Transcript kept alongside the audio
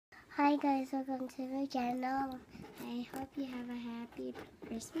Hi guys, welcome to my channel. I hope you have a happy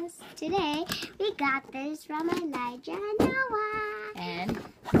Christmas. Today, we got this from Elijah and Noah. And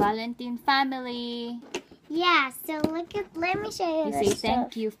Valentine family. Yeah, so let me show you You this say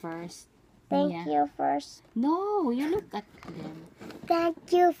thank stuff. you first. Thank you first. No, you look at them. Thank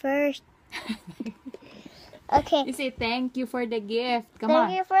you first. Okay. You say thank you for the gift. Come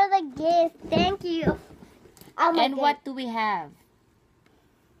Thank on. you for the gift. Thank you. Oh my And God. what do we have?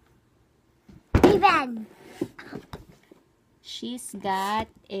 Ribbon. She's got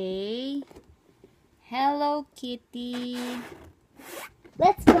a Hello Kitty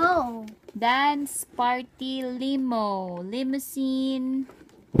Let's go. dance party limousine.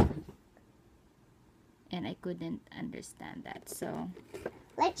 And I couldn't understand that, so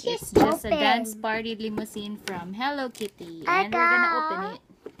Let's it's just just open. a dance party limousine from Hello Kitty. I And we're gonna open got- it.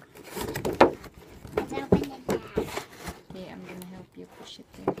 Let's open it now. Okay, I'm gonna help you push it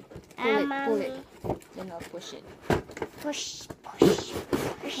there. Pull Mommy. it. Then I'll push it. Push. Push it.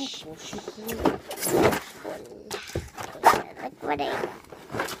 Look what I got.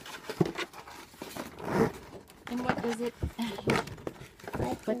 And what is it?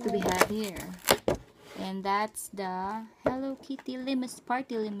 What do we have here? And that's the Hello Kitty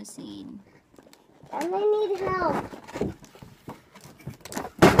party limousine. And I need help.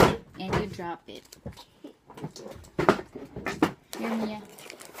 And you drop it. Here, Mia.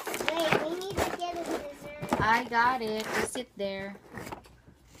 Wait, we need to get a scissors. I got it. Just sit there.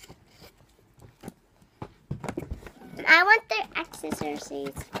 I want the accessories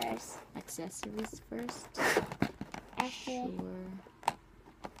first. Accessories first. Actually, Sure.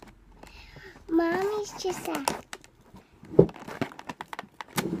 Mommy's just a...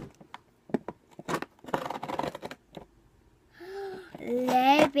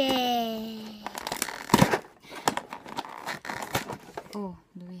 Lebe. Oh,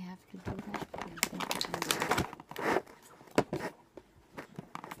 do we have to do that? I think we can do it.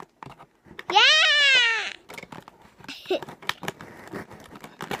 Yeah!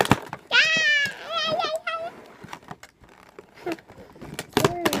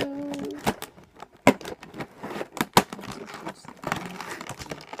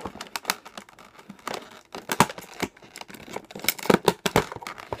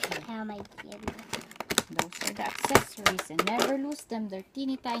 Oh my goodness. Those are the accessories, and never lose them. They're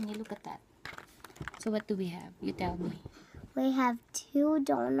teeny tiny. Look at that. So what do we have? You tell me. We have 2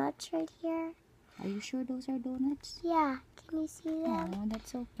 donuts right here. Are you sure those are donuts? Yeah, can you see them? Oh,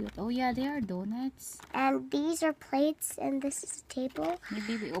 that's so cute. Oh yeah, they are donuts. And these are plates, and this is a table.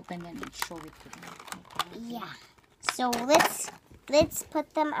 Maybe we open them and show it to them. Okay. Yeah. So let's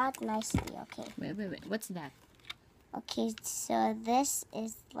put them out nicely. Okay. Wait. What's that? Okay. So this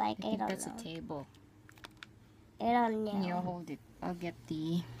is like I think don't that's know. a table. I don't know. You hold it. I'll get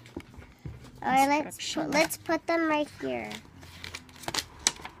the. All right. instruction. Let's put them right here.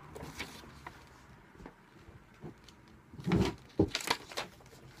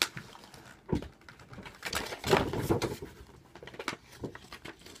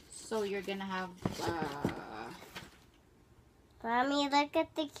 So you're gonna have. Mommy, look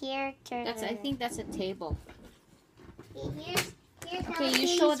at the characters. I think that's a table. Here's Okay, you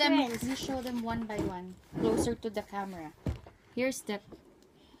show them. You show them one by one, closer to the camera. Here's the.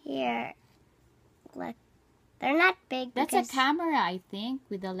 Here. Look. They're not big. That's a because- camera, I think,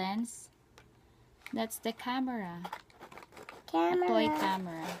 with the lens. That's the camera. camera. A toy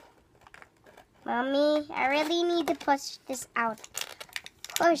camera. Mommy, I really need to push this out.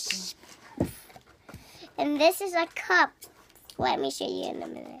 Push. And this is a cup. Let me show you in a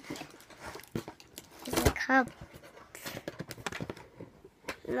minute. This is a cup.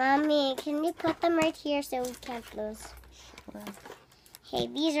 Mommy, can you put them right here so we can't lose? Sure. Hey,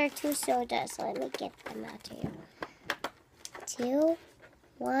 these are 2 sodas. So let me get them out to you. 2,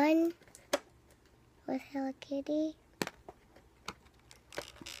 1 with Hello Kitty.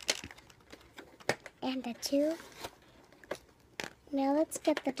 And a 2. Now let's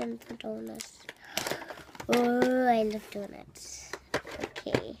get the donuts. Oh, I love donuts.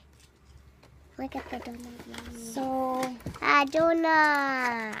 Okay. Look at the donut. So.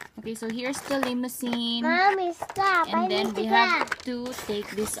 Donut. Okay, so here's the limousine. Mommy, stop. I And then need we to have get. to take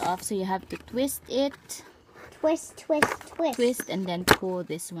this off, so you have to twist it, Twist. twist, and then pull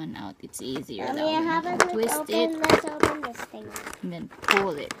this one out. It's easier that Mommy, I way. haven't Twist it, Let's open this thing. and then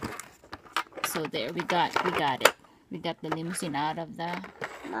pull it. So there, we got it. We got the limousine out of the.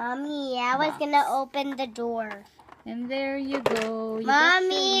 Mommy, I was Box. gonna open the door. And there you go. You got your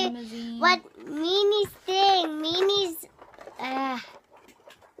Mommy, limousine. what Mini's thing? Mini's. Uh-oh.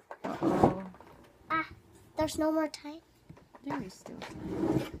 There's no more time. There is still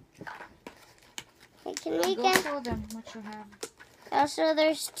time. Can we Go get... show them what you have. Also,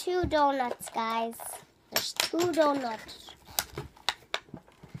 there's 2 donuts, guys. There's 2 donuts.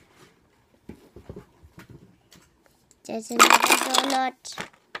 There's another donut.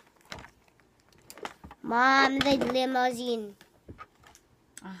 Mom, the limousine.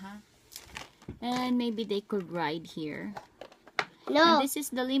 And maybe they could ride here. No. And this is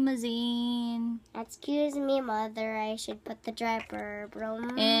the limousine. Excuse me, Mother. I should put the driver, bro.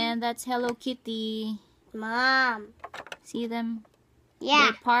 And that's Hello Kitty. Mom. See them?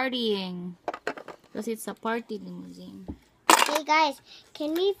 Yeah. They're partying. Because it's a party limousine. Hey, guys.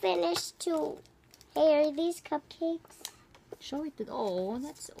 Can we finish too? Hey, are these cupcakes? Show it to... Oh,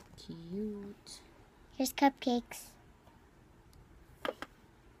 that's so cute. Here's cupcakes.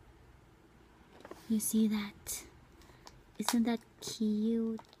 You see that? Isn't that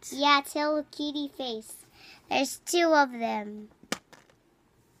cute? Yeah, it's Hello Kitty face. There's 2 of them.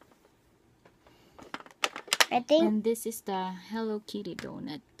 I think... And this is the Hello Kitty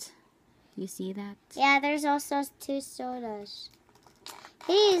donut. You see that? Yeah, there's also 2 sodas.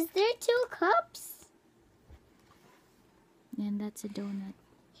 Hey, is there 2 cups? And that's a donut.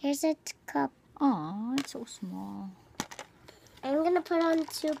 Here's a cup. Aw, it's so small. I'm gonna put on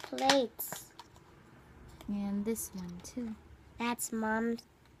 2 plates. And this one too. That's Mom's.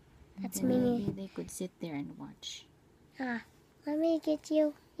 That's Then me. maybe they could sit there and watch. Let me get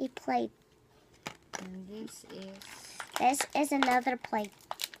you a plate. And this is another plate.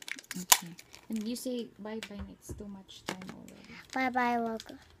 okay. And you say bye-bye. It's too much time already. Bye-bye,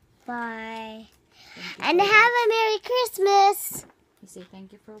 welcome. Bye. Thank you And for have a Merry Christmas. You say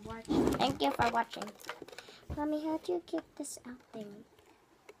thank you for watching. Thank you for watching. Mommy, how do you get this out thing?